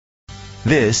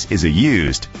This is a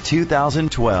used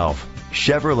 2012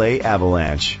 Chevrolet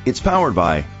Avalanche. It's powered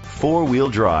by four-wheel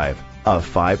drive, a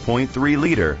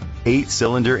 5.3-liter,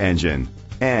 8-cylinder engine,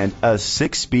 and a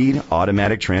 6-speed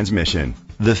automatic transmission.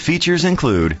 The features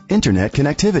include internet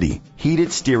connectivity,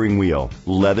 heated steering wheel,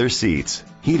 leather seats,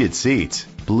 heated seats,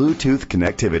 Bluetooth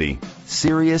connectivity,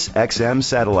 Sirius XM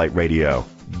satellite radio,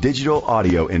 digital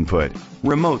audio input,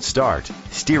 remote start,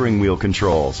 steering wheel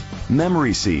controls,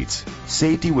 memory seats.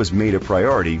 Safety was made a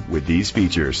priority with these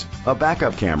features: a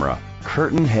backup camera,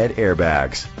 curtain head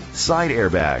airbags, side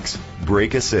airbags,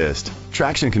 brake assist,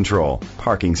 traction control,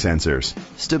 parking sensors,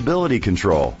 stability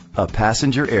control, a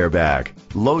passenger airbag,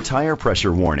 low tire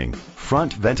pressure warning,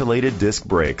 front ventilated disc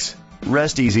brakes.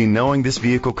 Rest easy knowing this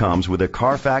vehicle comes with a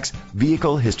Carfax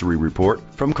Vehicle History Report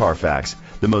from Carfax,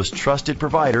 the most trusted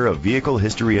provider of vehicle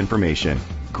history information.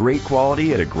 Great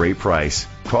quality at a great price.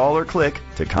 Call or click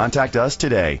to contact us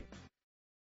today.